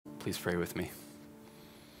Please pray with me.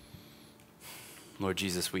 Lord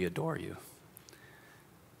Jesus, we adore you.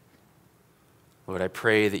 Lord, I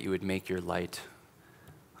pray that you would make your light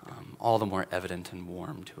all the more evident and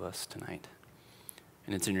warm to us tonight.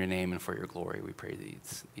 And it's in your name and for your glory we pray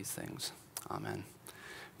these things. Amen.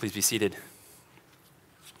 Please be seated.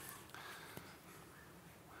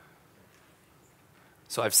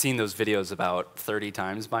 So I've seen those videos about 30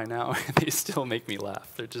 times by now, and they still make me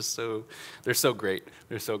laugh. They're so great.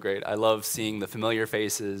 They're so great. I love seeing the familiar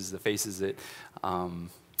faces, the faces that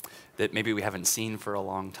maybe we haven't seen for a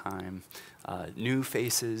long time, new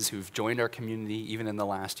faces who've joined our community even in the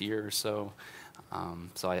last year or so.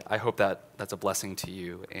 So I hope that's a blessing to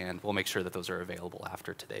you, and we'll make sure that those are available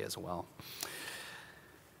after today as well.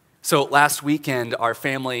 So last weekend, our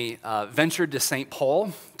family ventured to St.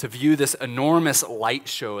 Paul to view this enormous light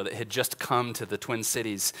show that had just come to the Twin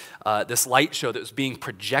Cities, this light show that was being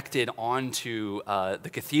projected onto the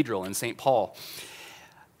cathedral in St. Paul.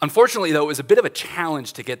 Unfortunately, though, it was a bit of a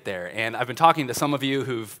challenge to get there, and I've been talking to some of you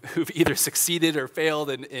who've either succeeded or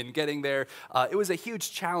failed in getting there. It was a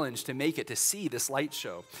huge challenge to make it to see this light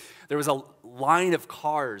show. There was a line of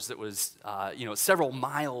cars that was several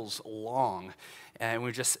miles long, and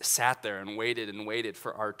we just sat there and waited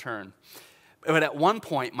for our turn. But at one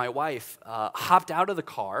point, my wife hopped out of the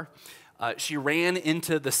car. She ran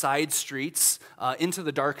into the side streets, into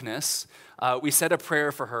the darkness. We said a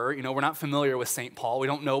prayer for her. You know, we're not familiar with St. Paul. We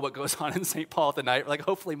don't know what goes on in St. Paul at the night. We're like,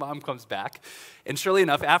 hopefully Mom comes back. And surely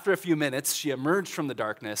enough, after a few minutes, she emerged from the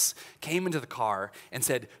darkness, came into the car, and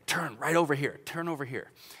said, turn right over here, turn over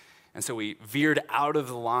here. And so we veered out of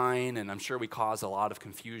the line, and I'm sure we caused a lot of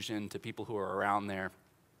confusion to people who were around there.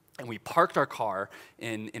 And we parked our car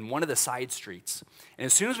in one of the side streets. And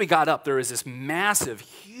as soon as we got up, there was this massive,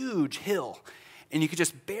 huge hill. And you could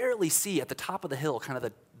just barely see at the top of the hill, kind of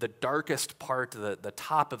the darkest part, the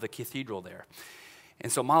top of the cathedral there. And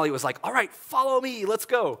so Molly was like, all right, follow me, let's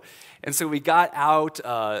go. And so we got out.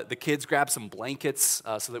 The kids grabbed some blankets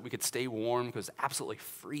so that we could stay warm because it was absolutely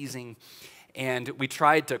freezing. And we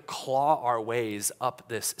tried to claw our ways up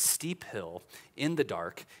this steep hill in the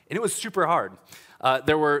dark, and it was super hard.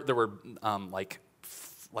 There were like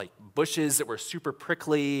bushes that were super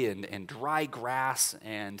prickly and dry grass,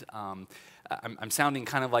 and I'm sounding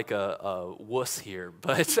kind of like a wuss here,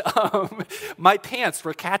 but my pants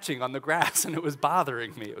were catching on the grass, and it was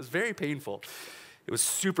bothering me. It was very painful. It was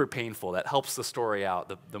super painful. That helps the story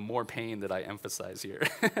out, the more pain that I emphasize here.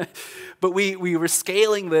 But we were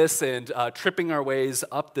scaling this and tripping our ways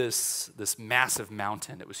up this massive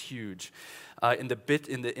mountain. It was huge. In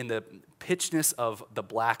the pitchness of the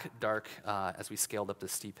black dark as we scaled up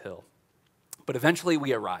this steep hill. But eventually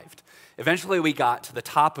we arrived. Eventually we got to the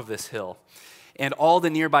top of this hill. And all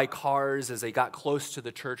the nearby cars, as they got close to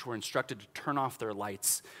the church, were instructed to turn off their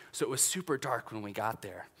lights. So it was super dark when we got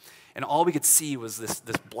there. And all we could see was this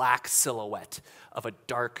black silhouette of a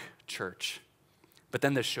dark church. But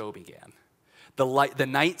then the show began. The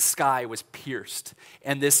night sky was pierced,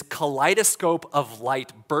 and this kaleidoscope of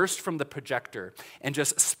light burst from the projector and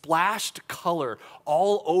just splashed color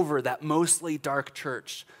all over that mostly dark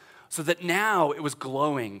church, so that now it was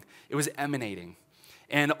glowing, it was emanating.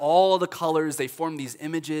 And all the colors, they formed these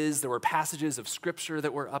images. There were passages of scripture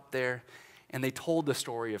that were up there, and they told the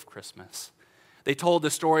story of Christmas. They told the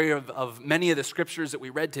story of many of the scriptures that we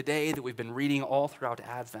read today that we've been reading all throughout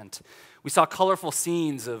Advent. We saw colorful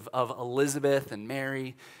scenes of Elizabeth and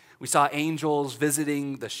Mary. We saw angels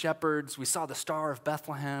visiting the shepherds. We saw the Star of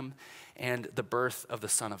Bethlehem and the birth of the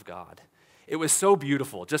Son of God. It was so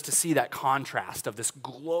beautiful just to see that contrast of this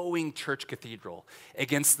glowing church cathedral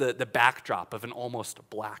against the backdrop of an almost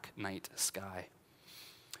black night sky.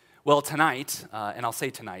 Well, tonight, and I'll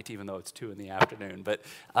say tonight even though it's 2 p.m, but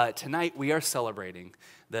tonight we are celebrating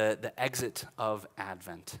the exit of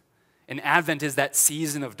Advent. And Advent is that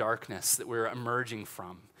season of darkness that we're emerging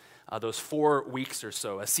from, those 4 weeks or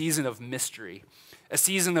so, a season of mystery, a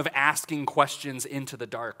season of asking questions into the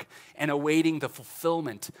dark and awaiting the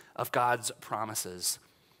fulfillment of God's promises.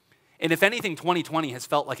 And if anything, 2020 has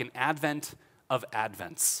felt like an Advent of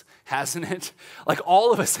Advents, hasn't it? Like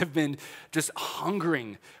all of us have been just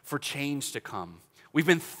hungering for change to come. We've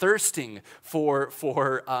been thirsting for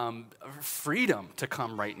freedom to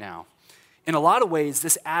come right now. In a lot of ways,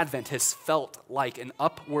 this Advent has felt like an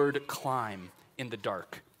upward climb in the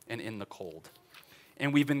dark and in the cold.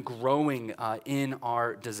 And we've been growing in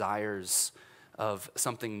our desires of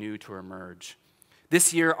something new to emerge.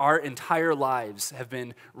 This year, our entire lives have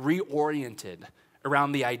been reoriented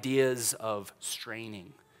around the ideas of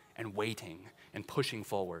straining and waiting and pushing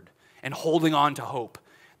forward and holding on to hope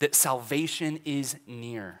that salvation is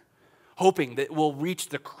near. hoping that we'll reach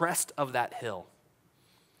the crest of that hill.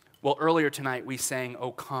 Well, earlier tonight we sang,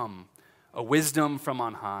 "O come, a wisdom from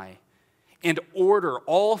on high, and order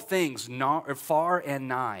all things far and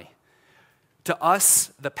nigh. To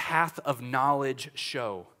us the path of knowledge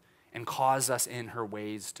show, and cause us in her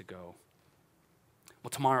ways to go."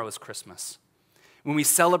 Well, tomorrow is Christmas, when we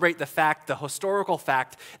celebrate the historical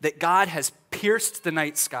fact that God has pierced the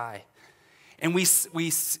night sky. And we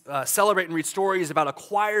celebrate and read stories about a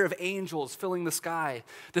choir of angels filling the sky,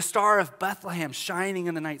 the star of Bethlehem shining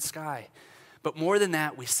in the night sky. But more than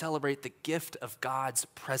that, we celebrate the gift of God's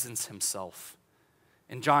presence himself.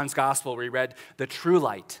 In John's gospel, we read, "The true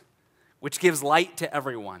light, which gives light to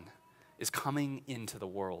everyone, is coming into the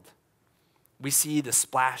world." We see the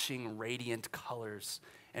splashing, radiant colors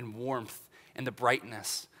and warmth and the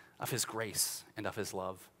brightness of his grace and of his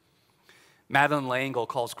love. Madeleine L'Engle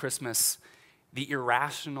calls Christmas the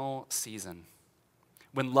irrational season,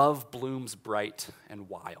 when love blooms bright and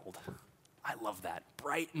wild. I love that,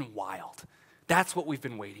 bright and wild. That's what we've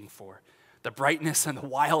been waiting for, the brightness and the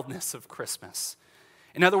wildness of Christmas.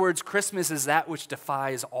 In other words, Christmas is that which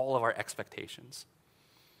defies all of our expectations.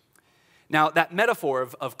 Now, that metaphor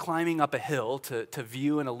of climbing up a hill to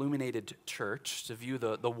view an illuminated church, to view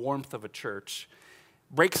the warmth of a church,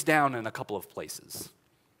 breaks down in a couple of places.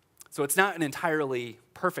 So it's not an entirely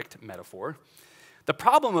perfect metaphor. The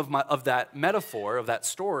problem of that metaphor, of that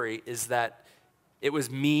story, is that it was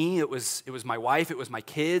me, it was my wife, it was my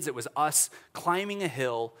kids, it was us climbing a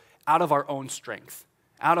hill out of our own strength,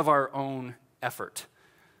 out of our own effort.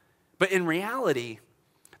 But in reality,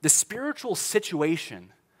 the spiritual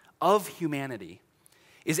situation of humanity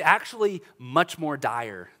is actually much more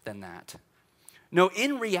dire than that. No,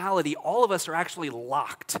 in reality, all of us are actually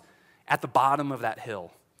locked at the bottom of that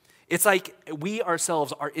hill. It's like we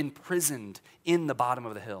ourselves are imprisoned in the bottom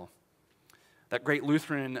of the hill. That great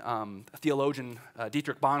Lutheran theologian,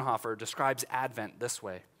 Dietrich Bonhoeffer, describes Advent this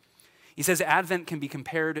way. He says, Advent can be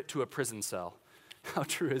compared to a prison cell. How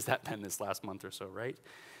true has that been this last month or so, right?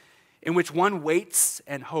 In which one waits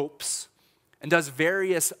and hopes and does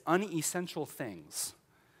various unessential things,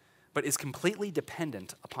 but is completely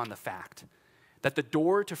dependent upon the fact that the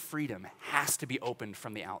door to freedom has to be opened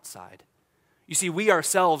from the outside. You see, we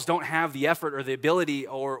ourselves don't have the effort or the ability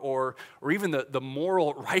or even the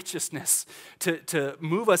moral righteousness to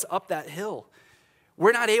move us up that hill.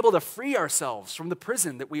 We're not able to free ourselves from the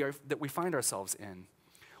prison that we find ourselves in.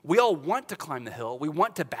 We all want to climb the hill. We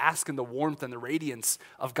want to bask in the warmth and the radiance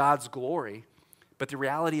of God's glory. But the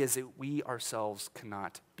reality is that we ourselves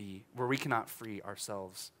cannot free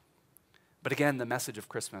ourselves. But again, the message of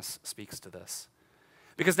Christmas speaks to this.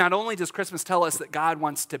 Because not only does Christmas tell us that God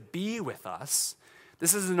wants to be with us,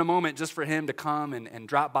 this isn't a moment just for him to come and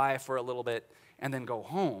drop by for a little bit and then go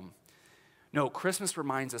home. No, Christmas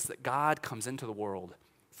reminds us that God comes into the world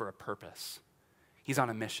for a purpose. He's on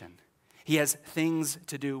a mission. He has things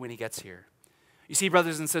to do when he gets here. You see,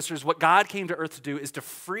 brothers and sisters, what God came to earth to do is to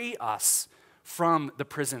free us from the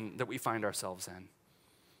prison that we find ourselves in.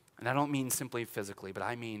 And I don't mean simply physically, but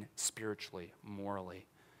I mean spiritually, morally.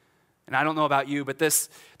 And I don't know about you, but this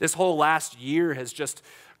whole last year has just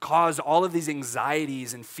caused all of these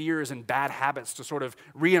anxieties and fears and bad habits to sort of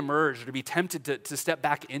reemerge or to be tempted to step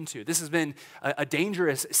back into. This has been a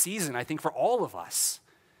dangerous season, I think, for all of us.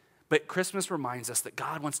 But Christmas reminds us that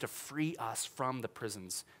God wants to free us from the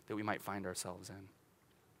prisons that we might find ourselves in.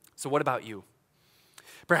 So what about you?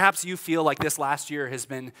 Perhaps you feel like this last year has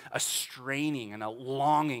been a straining and a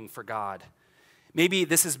longing for God. Maybe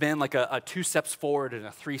this has been like a 2 steps forward and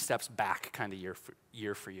a 3 steps back kind of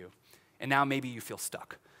year for you. And now maybe you feel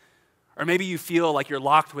stuck. Or maybe you feel like you're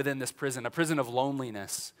locked within this prison, a prison of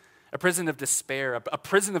loneliness, a prison of despair, a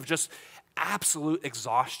prison of just absolute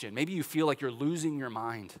exhaustion. Maybe you feel like you're losing your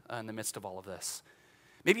mind in the midst of all of this.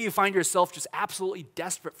 Maybe you find yourself just absolutely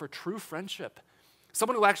desperate for true friendship.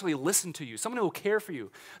 Someone who will actually listen to you, someone who will care for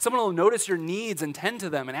you, someone who will notice your needs and tend to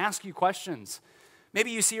them and ask you questions.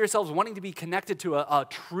 Maybe you see yourselves wanting to be connected to a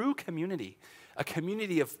true community, a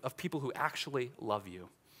community of people who actually love you.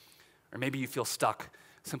 Or maybe you feel stuck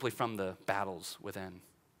simply from the battles within.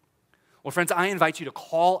 Well, friends, I invite you to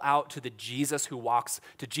call out to Jesus who walks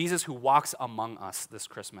among us this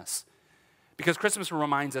Christmas. Because Christmas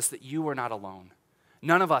reminds us that you are not alone.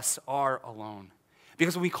 None of us are alone.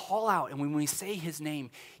 Because when we call out and when we say his name,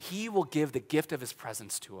 he will give the gift of his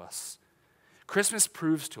presence to us. Christmas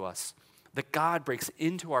proves to us that God breaks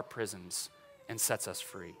into our prisons and sets us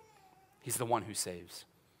free. He's the one who saves.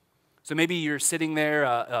 So maybe you're sitting there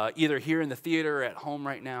either here in the theater or at home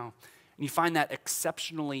right now, and you find that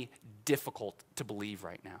exceptionally difficult to believe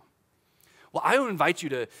right now. Well, I would invite you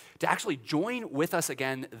to actually join with us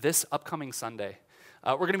again this upcoming Sunday.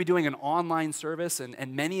 We're going to be doing an online service,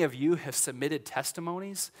 and many of you have submitted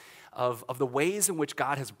testimonies of the ways in which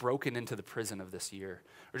God has broken into the prison of this year,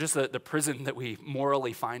 or just the prison that we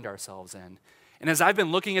morally find ourselves in. And as I've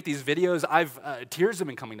been looking at these videos, tears have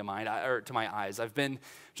been coming to mind, or to my eyes. I've been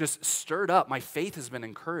just stirred up. My faith has been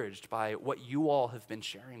encouraged by what you all have been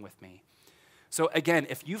sharing with me. So again,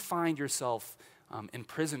 if you find yourself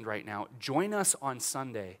imprisoned right now, join us on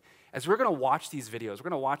Sunday as we're going to watch these videos, we're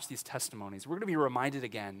going to watch these testimonies. We're going to be reminded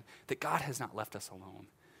again that God has not left us alone,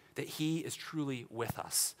 that he is truly with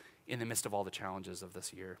us in the midst of all the challenges of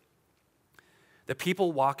this year. The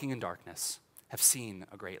people walking in darkness have seen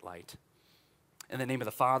a great light. In the name of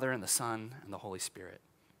the Father, and the Son, and the Holy Spirit.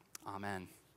 Amen.